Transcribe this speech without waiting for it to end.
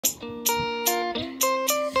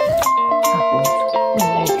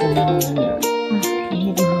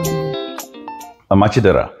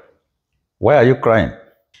Amachidera, why are you crying?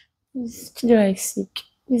 Chidera is sick.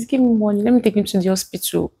 Please give me money. Let me take him to the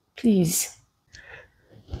hospital. Please.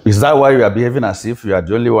 Is that why you are behaving as if you are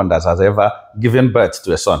the only one that has ever given birth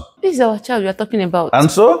to a son? This is our child we are talking about.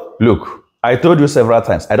 And so, look, I told you several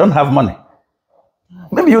times, I don't have money.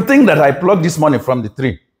 Maybe you think that I plucked this money from the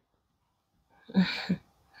tree.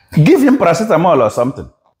 Give him paracetamol or something.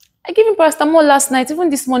 I gave him paracetamol last night, even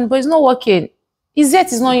this morning, but it's not working. His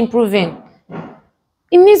health is not improving.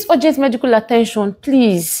 He needs urgent medical attention,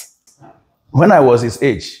 please. When I was his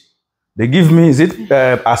age, they give me, is it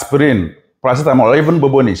aspirin, paracetamol, or even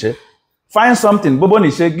bobonishe? Find something,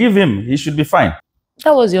 bobonishe, give him, he should be fine.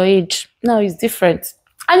 That was your age. Now it's different.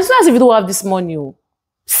 And it's not as if you don't have this money. Oh.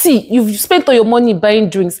 See, you've spent all your money buying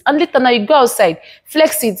drinks, and later now you go outside,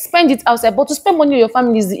 flex it, spend it outside, but to spend money on your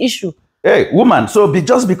family is the issue. Hey, woman, so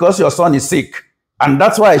just because your son is sick, and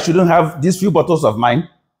that's why I shouldn't have these few bottles of mine?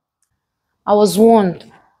 I was warned.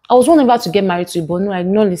 I was warned about to get married to you, but no, I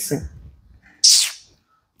did not listen.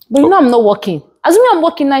 But you know I'm not working. Assuming I'm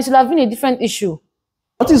working now, it should have been a different issue.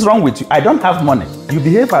 What is wrong with you? I don't have money. You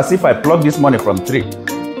behave as if I plucked this money from tree.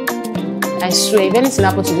 I swear, if anything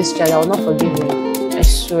happened to this child, I will not forgive you. I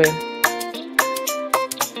swear.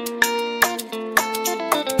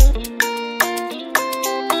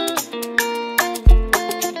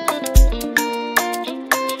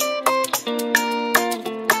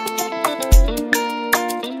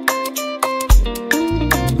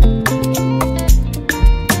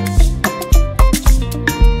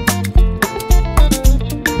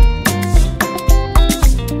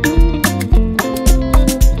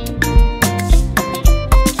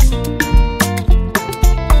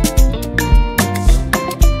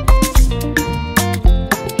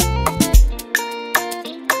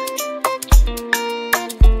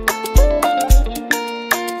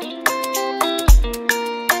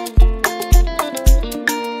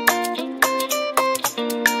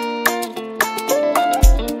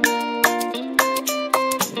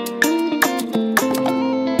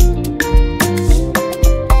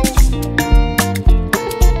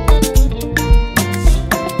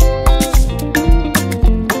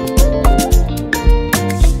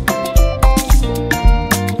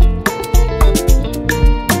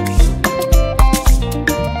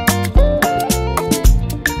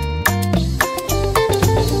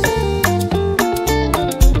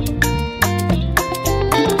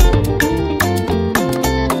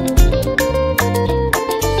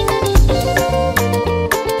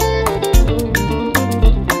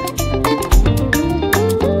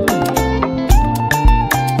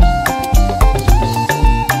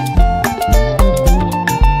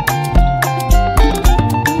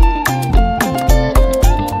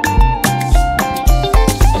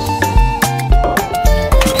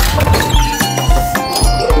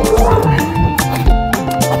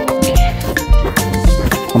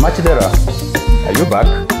 Machidera, are you back?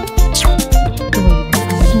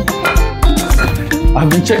 I've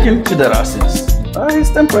been checking Chidera since. His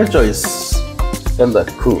temperature is kinda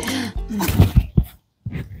cool.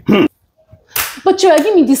 But Chidera,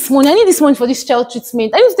 give me this money. I need this money for this child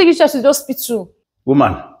treatment. I need to take this child to the hospital.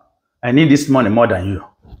 Woman, I need this money more than you.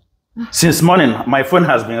 Since morning, my phone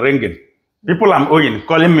has been ringing. People I'm owing,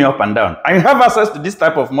 calling me up and down. I have access to this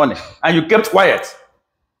type of money, and you kept quiet.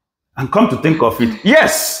 And come to think of it,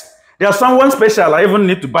 yes, there's someone special I even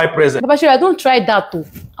need to buy present. Papa Chidera, don't try that too.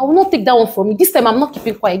 I will not take that one from you. This time I'm not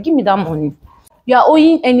keeping quiet. Give me that money. You are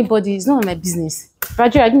owing anybody. It's not my business. Papa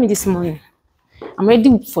Chidera, give me this money. I'm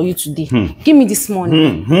ready for you today. Give me this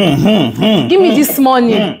money. Give me this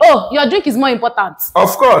money. Oh, your drink is more important.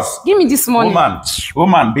 Of course. Give me this money.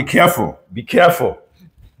 Woman, be careful. Be careful.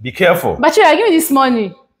 Be careful. Papa Chidera, give me this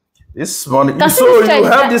money. This money. So you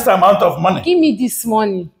have this amount of money. Give me this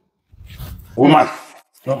money. Woman,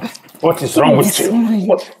 what is wrong with you?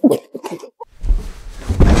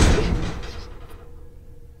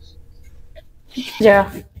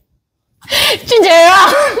 Chidera.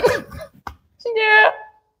 Chidera. Chidera.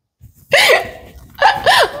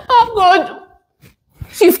 Oh God.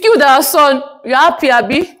 You've killed our son. You're happy,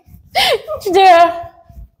 Abby? Chidera.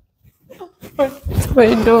 What's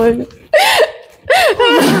going on?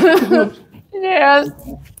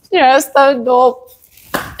 Chidera, stand up.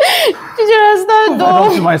 Chidera, stand up.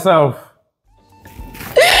 I'm to myself.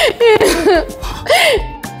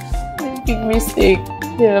 Big mistake.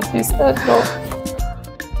 Yeah, please stand up.